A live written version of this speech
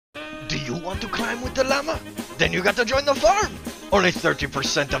you want to climb with the llama? Then you got to join the farm! Only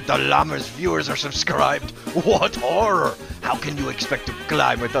 30% of the llama's viewers are subscribed. What horror! How can you expect to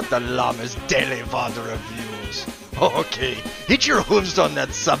climb without the llama's daily VOD reviews? Okay, hit your hooves on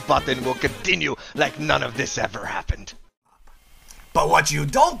that sub button. We'll continue like none of this ever happened. But what you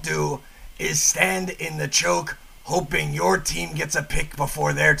don't do is stand in the choke hoping your team gets a pick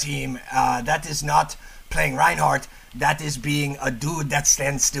before their team. That is not playing Reinhardt. That is being a dude that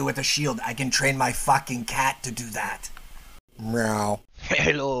stands still with a shield. I can train my fucking cat to do that. Meow.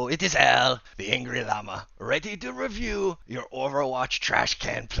 Hello, it is Al, the Angry Llama, ready to review your Overwatch trash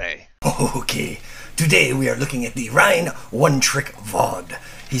can play. Okay, today we are looking at the Rein one-trick VOD.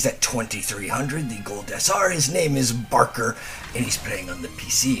 He's at 2300, the gold SR, his name is Barker, and he's playing on the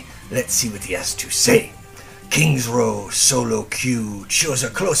PC. Let's see what he has to say. King's Row, solo queue, chose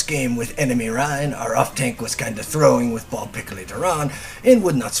a close game with enemy Rein. Our off-tank was kinda throwing with ball pick later on, and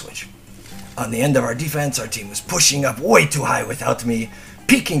would not switch. On the end of our defense, our team was pushing up way too high without me,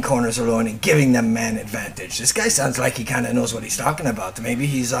 peeking corners alone and giving them man advantage. This guy sounds like he kinda knows what he's talking about. Maybe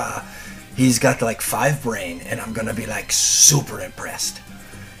he's got like 5 brain, and I'm gonna be like super impressed.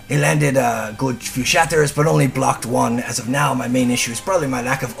 He landed a good few shatters, but only blocked 1. As of now, my main issue is probably my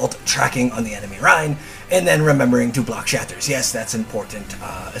lack of ult tracking on the enemy Rein, and then remembering to block shatters. Yes, that's important,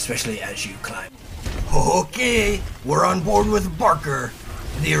 especially as you climb. Okay, we're on board with Barker,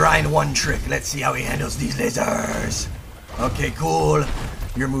 the Rein one trick. Let's see how he handles these lasers. Okay, cool.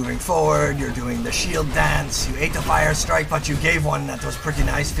 You're moving forward, you're doing the shield dance. You ate the fire strike, but you gave one that was pretty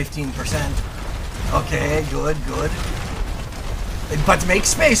nice, 15%. Okay, good, good. But make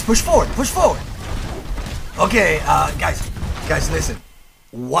space, push forward, push forward. Okay, guys, listen.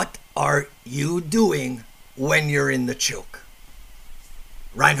 What are you doing when you're in the choke?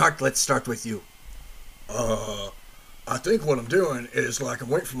 Reinhardt, let's start with you. I think what I'm doing is like I'm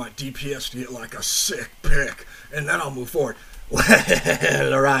waiting for my DPS to get like a sick pick, and then I'll move forward.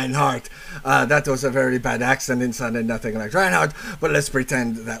 Well, Reinhardt, that was a very bad accent. It sounded nothing like Reinhardt, but let's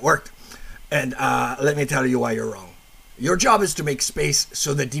pretend that worked. And let me tell you why you're wrong. Your job is to make space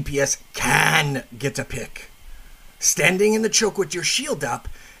so the DPS can get a pick. Standing in the choke with your shield up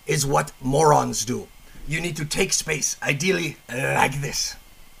is what morons do. You need to take space, ideally like this.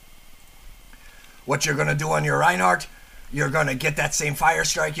 What you're going to do on your Reinhardt, you're going to get that same fire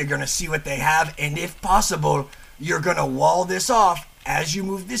strike, you're going to see what they have, and if possible, you're going to wall this off as you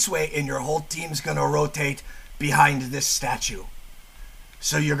move this way, and your whole team's going to rotate behind this statue.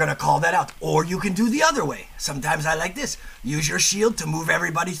 So you're going to call that out. Or you can do the other way. Sometimes I like this. Use your shield to move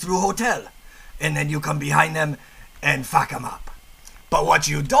everybody through hotel. And then you come behind them and fuck them up. But what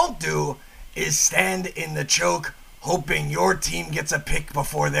you don't do is stand in the choke hoping your team gets a pick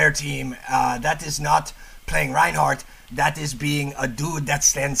before their team. That is not playing Reinhardt. That is being a dude that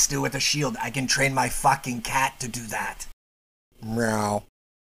stands still with a shield. I can train my fucking cat to do that. Meow.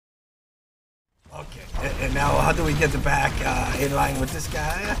 Okay, and now how do we get back in line with this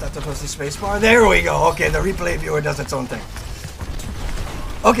guy? I thought that was the spacebar. There we go. Okay, the replay viewer does its own thing.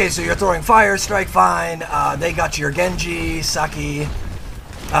 Okay, so you're throwing fire strike, fine. They got your Genji, Saki.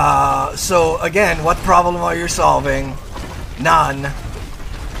 So again, what problem are you solving? None.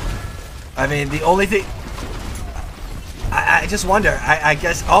 I mean, the only thing... I just wonder. I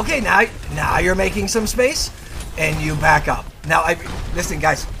guess... Okay, now you're making some space, and you back up. Now, listen,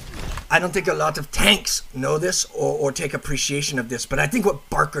 guys. I don't think a lot of tanks know this or take appreciation of this, but I think what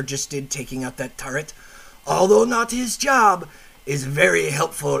Barker just did, taking out that turret, although not his job, is very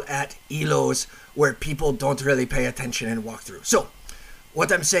helpful at elos where people don't really pay attention and walk through. So,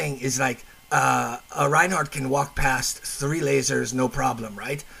 what I'm saying is like, a Reinhardt can walk past 3 lasers, no problem,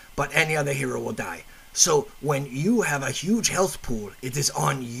 right? But any other hero will die. So, when you have a huge health pool, it is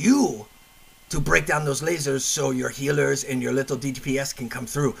on you to break down those lasers so your healers and your little DPS can come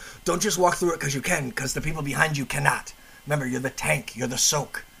through. Don't just walk through it because you can, because the people behind you cannot. Remember, you're the tank, you're the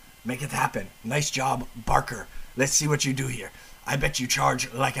soak. Make it happen. Nice job, Barker. Let's see what you do here. I bet you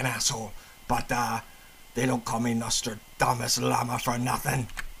charge like an asshole, but they don't call me Nostradamus Llama for nothing.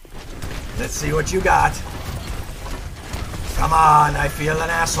 Let's see what you got. Come on, I feel an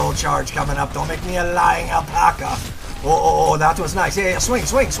asshole charge coming up. Don't make me a lying alpaca. Oh, that was nice. Yeah, swing,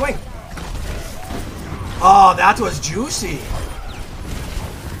 swing, swing. Oh, that was juicy.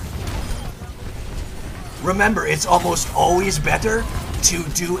 Remember, it's almost always better to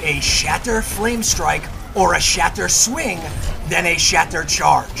do a shatter flame strike or a shatter swing than a shatter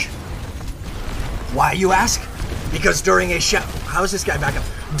charge. Why, you ask? Because during a how is this guy back up?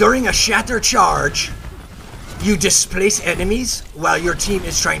 During a shatter charge, you displace enemies while your team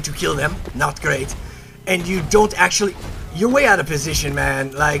is trying to kill them. Not great. And you don't actually... you're way out of position,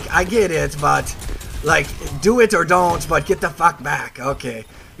 man. Like, I get it, but, like, do it or don't, but get the fuck back. Okay.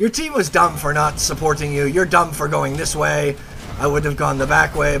 Your team was dumb for not supporting you. You're dumb for going this way. I would have gone the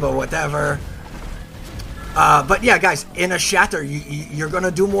back way, but whatever. But yeah, guys, in a shatter, you're going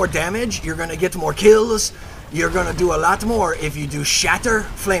to do more damage. You're going to get more kills. You're going to do a lot more if you do shatter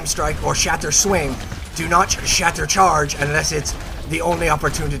flame strike or shatter swing. Do not shatter charge unless it's the only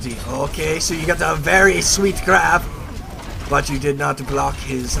opportunity. Okay, so you got a very sweet grab, but you did not block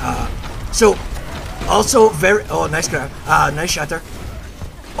his... So, also very... Oh, nice grab. Nice shatter.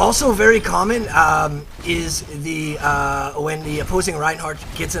 Also very common is the when the opposing Reinhardt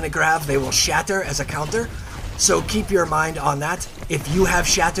gets in a grab, they will shatter as a counter. So keep your mind on that. If you have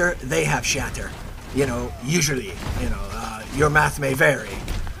shatter, they have shatter. You know, usually, you know, your math may vary.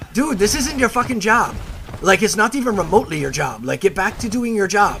 Dude, this isn't your fucking job. Like, it's not even remotely your job. Like, get back to doing your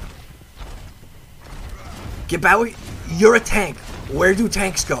job. Get back. You're a tank. Where do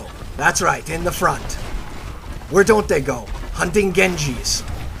tanks go? That's right, in the front. Where don't they go? Hunting Genjis.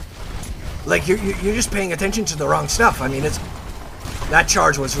 Like, you're just paying attention to the wrong stuff. I mean, it's... That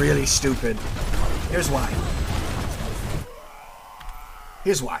charge was really stupid. Here's why.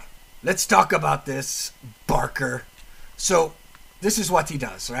 Here's why. Let's talk about this Barker. So, this is what he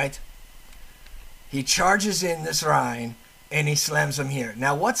does, right? He charges in this Rein, and he slams him here.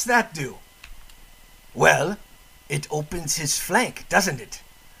 Now, what's that do? Well, it opens his flank, doesn't it?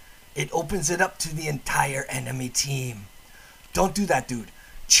 It opens it up to the entire enemy team. Don't do that, dude.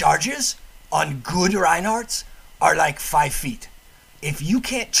 Charges on good Reinhardts are like 5 feet. If you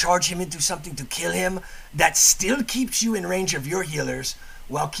can't charge him into something to kill him, that still keeps you in range of your healers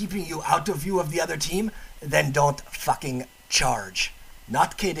while keeping you out of view of the other team, then don't fucking charge.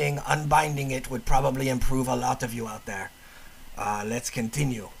 Not kidding, unbinding it would probably improve a lot of you out there. Let's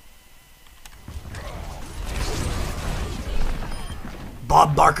continue.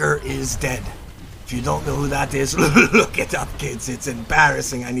 Bob Barker is dead. If you don't know who that is, look it up, kids. It's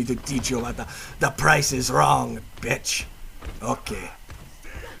embarrassing. I need to teach you about the price is wrong, bitch. Okay.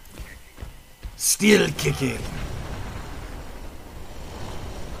 Still kicking.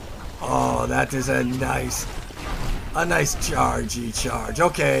 Oh, that is a nice charge.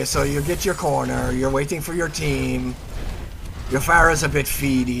 Okay, so you get your corner. You're waiting for your team. Your Pharah's a bit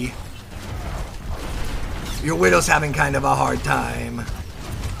feedy. Your Widow's having kind of a hard time.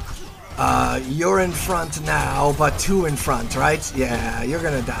 You're in front now, but 2 in front, right? Yeah, you're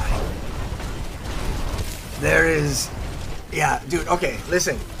gonna die. There is... Yeah, dude, okay,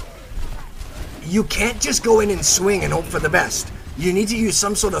 listen. You can't just go in and swing and hope for the best. You need to use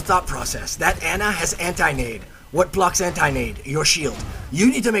some sort of thought process. That Ana has anti-nade. What blocks anti-nade? Your shield. You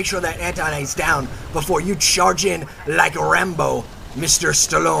need to make sure that anti-nade's down before you charge in like Rambo, Mr.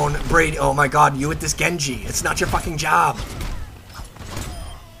 Stallone, Brady. Oh my god, you with this Genji. It's not your fucking job.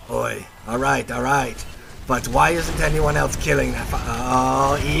 Oi. Alright. But why isn't anyone else killing that?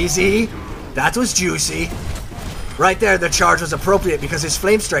 Oh, easy. That was juicy. Right there, the charge was appropriate because his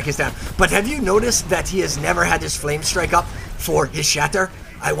flame strike is down. But have you noticed that he has never had his flame strike up for his shatter?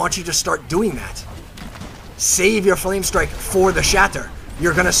 I want you to start doing that. Save your flame strike for the shatter.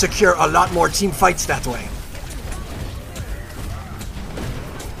 You're gonna secure a lot more team fights that way.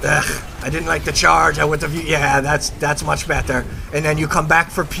 Ugh, I didn't like the charge. I went to view. Yeah, that's much better. And then you come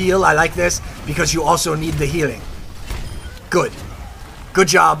back for peel. I like this because you also need the healing. Good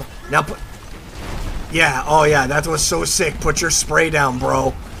job. Now put... Yeah, oh yeah, that was so sick. Put your spray down,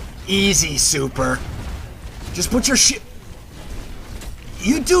 bro. Easy, super. Just put your shit...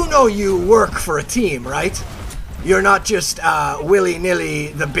 You do know you work for a team, right? You're not just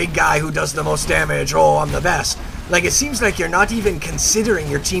willy-nilly the big guy who does the most damage. Oh, I'm the best. Like, it seems like you're not even considering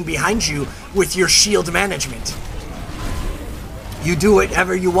your team behind you with your shield management. You do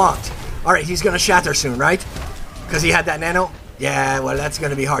whatever you want. Alright, he's gonna shatter soon, right? Because he had that nano? Yeah, well, that's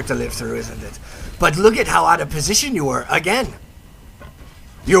gonna be hard to live through, isn't it? But look at how out of position you were, again.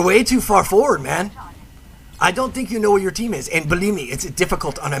 You're way too far forward, man. I don't think you know where your team is. And believe me, it's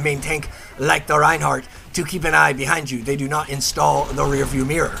difficult on a main tank like the Reinhardt to keep an eye behind you. They do not install the rear view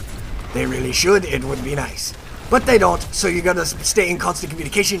mirror. They really should. It would be nice. But they don't, so you gotta stay in constant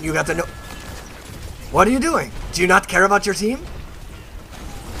communication. You got to know... What are you doing? Do you not care about your team?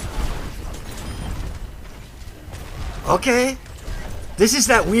 Okay. This is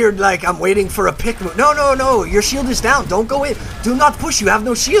that weird, like, I'm waiting for a pick move. No. Your shield is down. Don't go in. Do not push. You have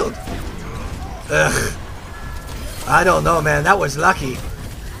no shield. Ugh. I don't know, man. That was lucky.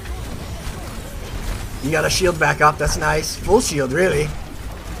 You got a shield back up. That's nice. Full shield, really.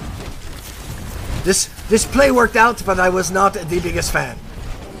 This play worked out, but I was not the biggest fan.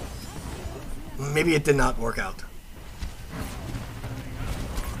 Maybe it did not work out.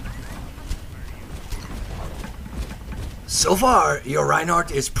 So far, your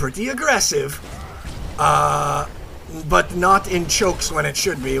Reinhardt is pretty aggressive, but not in chokes when it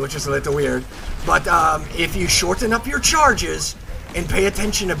should be, which is a little weird. But if you shorten up your charges and pay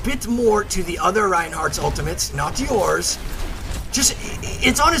attention a bit more to the other Reinhardt's ultimates, not yours,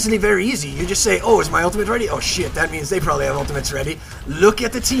 it's honestly very easy. You just say, oh, is my ultimate ready? Oh shit, that means they probably have ultimates ready. Look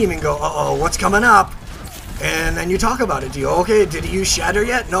at the team and go, uh-oh, what's coming up? And then you talk about it. Do you, okay, did he use shatter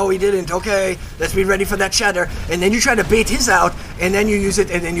yet? No, he didn't. Okay, let's be ready for that shatter. And then you try to bait his out, and then you use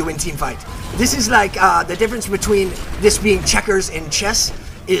it, and then you win team fight. This is like the difference between this being checkers and chess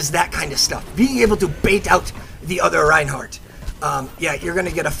is that kind of stuff. Being able to bait out the other Reinhardt. Yeah, you're going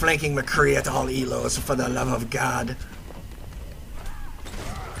to get a flanking McCree at all elos, for the love of God.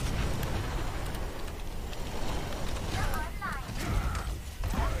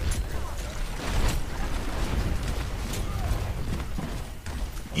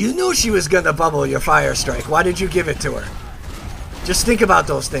 You knew she was gonna bubble your fire strike. Why did you give it to her? Just think about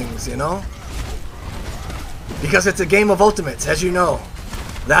those things, you know? Because it's a game of ultimates, as you know.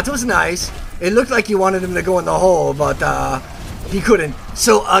 That was nice. It looked like you wanted him to go in the hole, but he couldn't.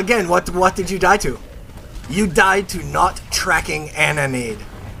 So again, what did you die to? You died to not tracking Ananade.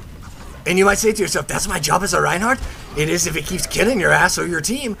 And you might say to yourself, that's my job as a Reinhardt? It is if it keeps killing your ass or your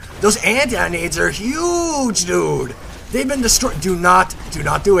team. Those anti-nades are huge, dude. They've been destroyed. Do not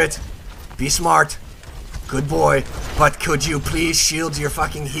do it. Be smart. Good boy. But could you please shield your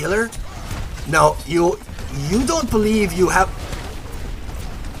fucking healer? No, you don't believe you have...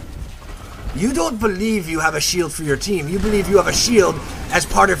 You don't believe you have a shield for your team. You believe you have a shield as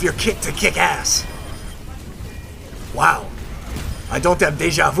part of your kit to kick ass. Wow. I don't have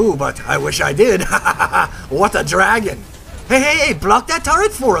deja vu, but I wish I did. What a dragon. Hey, block that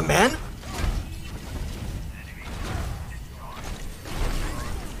turret for him, man.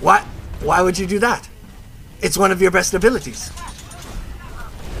 Why would you do that? It's one of your best abilities.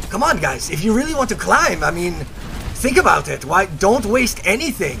 Come on, guys. If you really want to climb, I mean, think about it. Why? Don't waste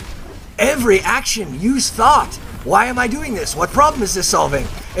anything. Every action, use thought. Why am I doing this? What problem is this solving?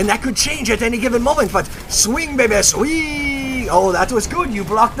 And that could change at any given moment, but swing, baby, swing! Oh, that was good. You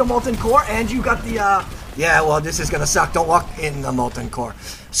blocked the molten core and you got the, yeah, well, this is gonna suck. Don't walk in the molten core.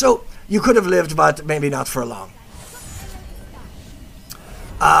 So, you could have lived, but maybe not for long.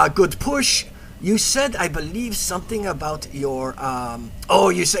 Good push. You said, I believe, something about your, oh,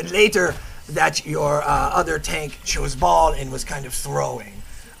 you said later that your other tank chose ball and was kind of throwing.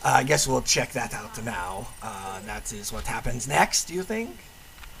 I guess we'll check that out now. That is what happens next, do you think?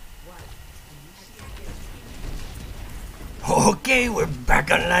 Okay, we're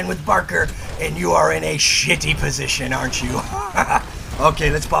back online with Barker, and you are in a shitty position, aren't you? Okay,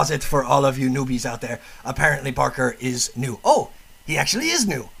 let's pause it for all of you newbies out there. Apparently Barker is new. Oh, he actually is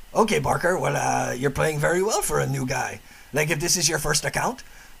new. Okay, Barker, well, you're playing very well for a new guy. Like, if this is your first account,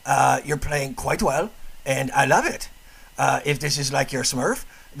 you're playing quite well, and I love it. If this is like your Smurf,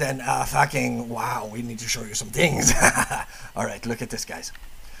 then fucking, wow, we need to show you some things. Alright, look at this, guys.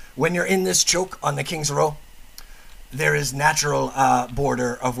 When you're in this choke on the King's Row, there is natural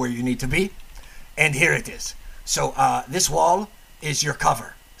border of where you need to be, and here it is. So this wall is your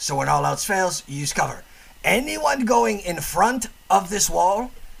cover. So when all else fails, you use cover. Anyone going in front of this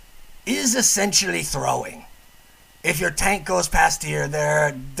wall is essentially throwing. If your tank goes past here,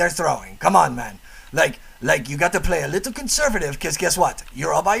 they're throwing. Come on, man. Like you got to play a little conservative, because guess what?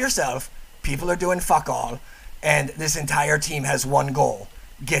 You're all by yourself. People are doing fuck all, and this entire team has one goal: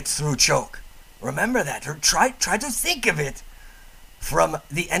 get through choke. Remember that. Or try to think of it from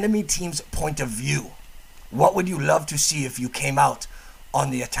the enemy team's point of view. What would you love to see if you came out on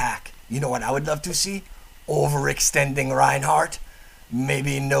the attack? You know what I would love to see? Overextending Reinhardt.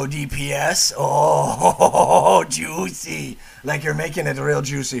 Maybe no DPS. Oh, juicy. Like you're making it real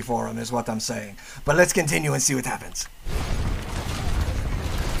juicy for him is what I'm saying. But let's continue and see what happens.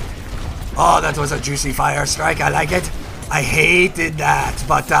 Oh, that was a juicy fire strike. I like it. I hated that.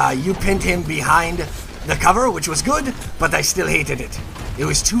 But you pinned him behind the cover, which was good, but I still hated it. It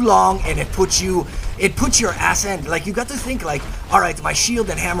was too long, and it puts your ass end. Like, you got to think like, all right, my shield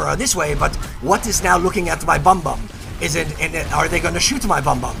and hammer are this way, but what is now looking at my bum bum? Are they going to shoot my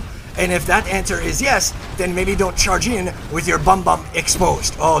bum bum? And if that answer is yes, then maybe don't charge in with your bum bum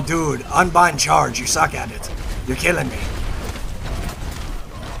exposed. Oh, dude, unbind charge. You suck at it. You're killing me.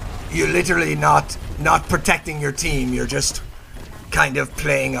 You're literally not protecting your team. You're just kind of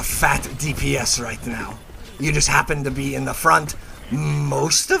playing a fat DPS right now. You just happen to be in the front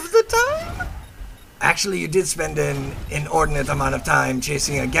most of the time? Actually, you did spend an inordinate amount of time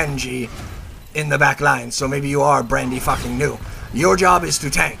chasing a Genji in the back line, so maybe you are brandy fucking new. Your job is to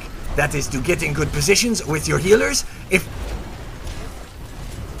tank. That is to get in good positions with your healers. If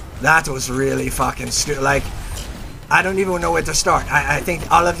that was really fucking stupid. Like, I don't even know where to start. I think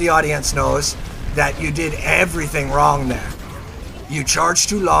all of the audience knows that you did everything wrong there. You charged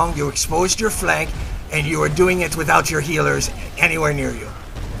too long, you exposed your flank, and you were doing it without your healers anywhere near you.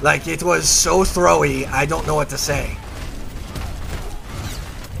 Like, it was so throwy, I don't know what to say.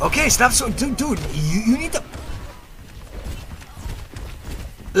 Okay, stop. So, dude, you need to...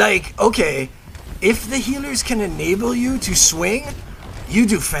 Like, okay, if the healers can enable you to swing, you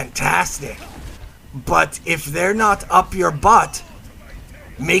do fantastic. But if they're not up your butt,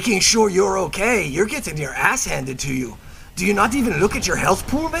 making sure you're okay, you're getting your ass handed to you. Do you not even look at your health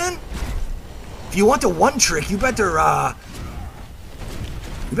pool, man? If you want a one trick, you better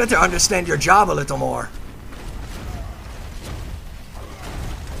understand your job a little more.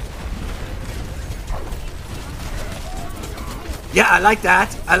 Yeah, I like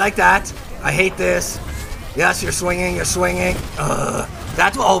that. I like that. I hate this. Yes, you're swinging, you're swinging. But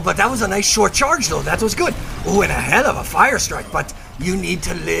that was a nice short charge, though. That was good. Ooh, and a hell of a fire strike, but you need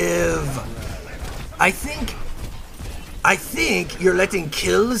to live. I think you're letting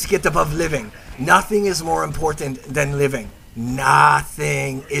kills get above living. Nothing is more important than living.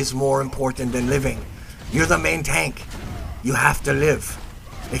 Nothing is more important than living. You're the main tank. You have to live.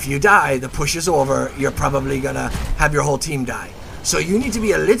 If you die, the push is over. You're probably gonna have your whole team die. So you need to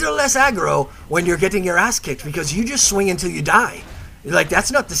be a little less aggro when you're getting your ass kicked, because you just swing until you die. Like,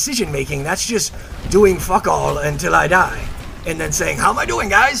 that's not decision making. That's just doing fuck all until I die. And then saying, how am I doing,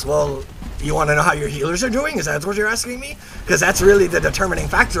 guys? Well, you want to know how your healers are doing? Is that what you're asking me? Because that's really the determining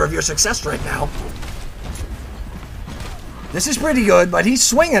factor of your success right now. This is pretty good, but he's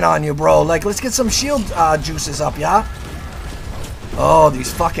swinging on you, bro. Like, let's get some shield juices up, yeah? Oh,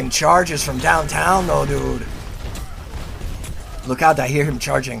 these fucking charges from downtown, though, dude. Look out, I hear him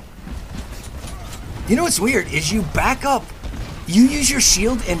charging. You know what's weird is you back up. You use your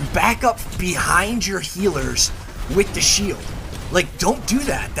shield and back up behind your healers with the shield. Like, don't do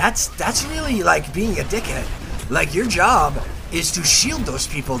that. That's really like being a dickhead. Like, your job is to shield those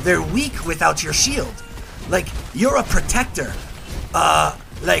people. They're weak without your shield. Like, you're a protector.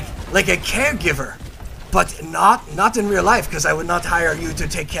 Like a caregiver. But not in real life, because I would not hire you to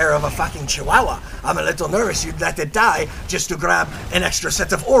take care of a fucking chihuahua. I'm a little nervous you'd let it die just to grab an extra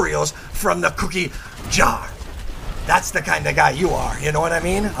set of Oreos from the cookie jar. That's the kind of guy you are, you know what I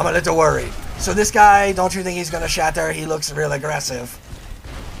mean? I'm a little worried. So this guy, don't you think he's gonna shatter? He looks real aggressive.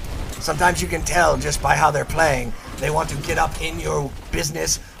 Sometimes you can tell just by how they're playing. They want to get up in your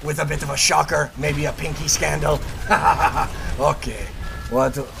business with a bit of a shocker, maybe a pinky scandal. Okay.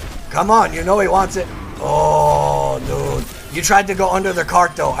 What? Come on, you know he wants it. Oh, dude. You tried to go under the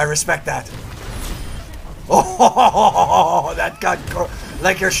cart, though. I respect that. Oh, that got...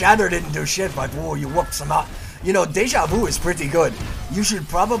 Like, your shatter didn't do shit, but whoa, you whooped some out. You know, Deja Vu is pretty good. You should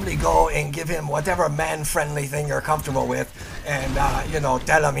probably go and give him whatever man-friendly thing you're comfortable with and, you know,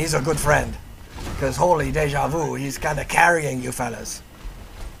 tell him he's a good friend. Because holy Deja Vu, he's kind of carrying you fellas.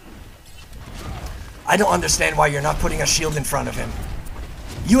 I don't understand why you're not putting a shield in front of him.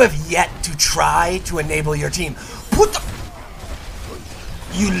 You have yet to try to enable your team. Put the...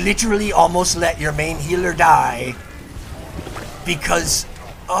 You literally almost let your main healer die because...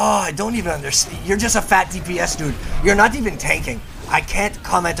 Oh, I don't even understand. You're just a fat DPS, dude. You're not even tanking. I can't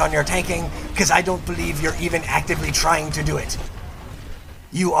comment on your tanking because I don't believe you're even actively trying to do it.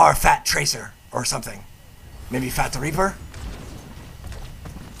 You are Fat Tracer or something. Maybe Fat Reaper?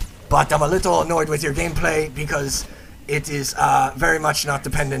 But I'm a little annoyed with your gameplay because it is very much not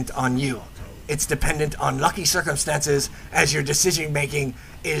dependent on you. It's dependent on lucky circumstances as your decision making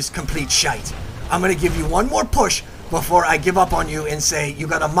is complete shite. I'm going to give you one more push before I give up on you and say you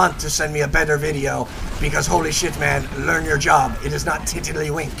got a month to send me a better video because holy shit, man, learn your job. It is not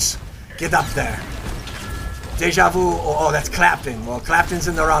tiddlywinks. Get up there. Deja Vu, oh, that's Clapton. Well, Clapton's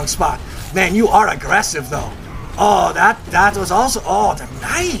in the wrong spot. Man, you are aggressive though. Oh, that was also, oh,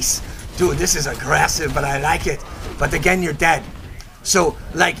 nice. Dude, this is aggressive, but I like it. But again, you're dead. So,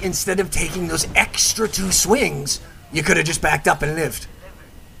 like, instead of taking those extra 2 swings, you could have just backed up and lived.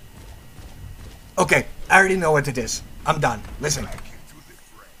 Okay, I already know what it is. I'm done. Listen.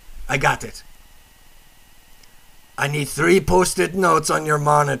 I got it. I need 3 post-it notes on your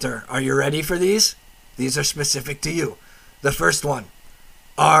monitor. Are you ready for these? These are specific to you. The first one.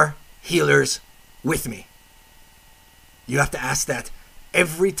 Are healers with me? You have to ask that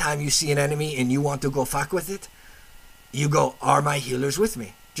every time you see an enemy and you want to go fuck with it. You go, are my healers with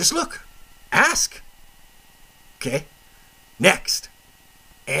me? Just look. Ask. Okay. Next.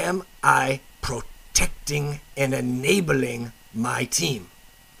 Am I protecting and enabling my team?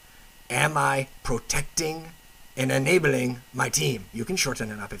 am I protecting and enabling my team? You can shorten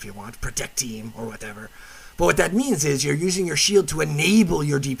it up if you want, protect team or whatever. But what that means is you're using your shield to enable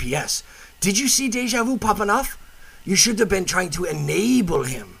your DPS. Did you see Deja Vu popping off? You should have been trying to enable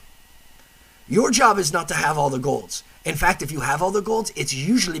him. Your job is not to have all the golds. In fact, if you have all the golds, it's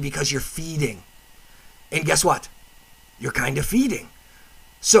usually because you're feeding. And guess what? You're kind of feeding.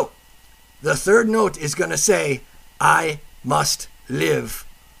 So, the third note is going to say, I must live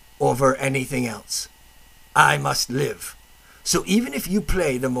over anything else. I must live. So even if you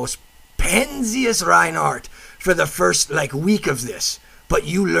play the most pansiest Reinhardt for the first week of this, but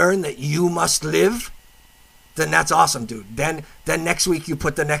you learn that you must live, then that's awesome, dude. Then next week you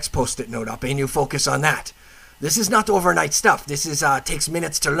put the next post-it note up and you focus on that. This is not overnight stuff. This is takes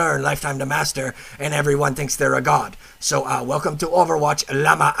minutes to learn, lifetime to master, and everyone thinks they're a god. So welcome to Overwatch.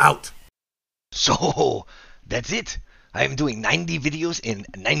 Llama out. So, that's it. I am doing 90 videos in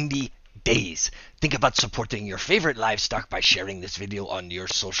 90 days. Think about supporting your favorite livestock by sharing this video on your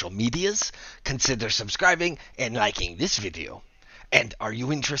social medias. Consider subscribing and liking this video. And are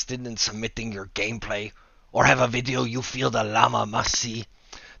you interested in submitting your gameplay or have a video you feel the llama must see?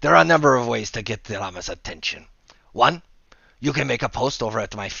 There are a number of ways to get the llama's attention. 1. You can make a post over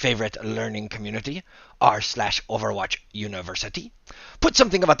at my favorite learning community, r/Overwatch University. Put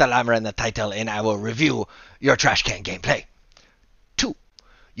something about the llama in the title and I will review your trash can gameplay. 2.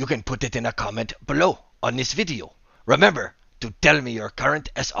 You can put it in a comment below on this video. Remember to tell me your current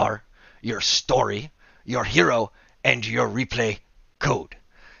SR, your story, your hero, and your replay code.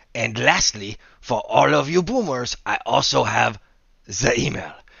 And lastly, for all of you boomers, I also have the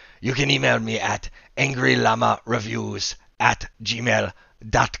email. You can email me at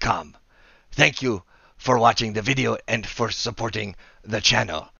angryllamareviews@gmail.com. Thank you for watching the video and for supporting the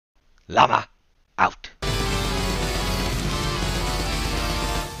channel. Llama out.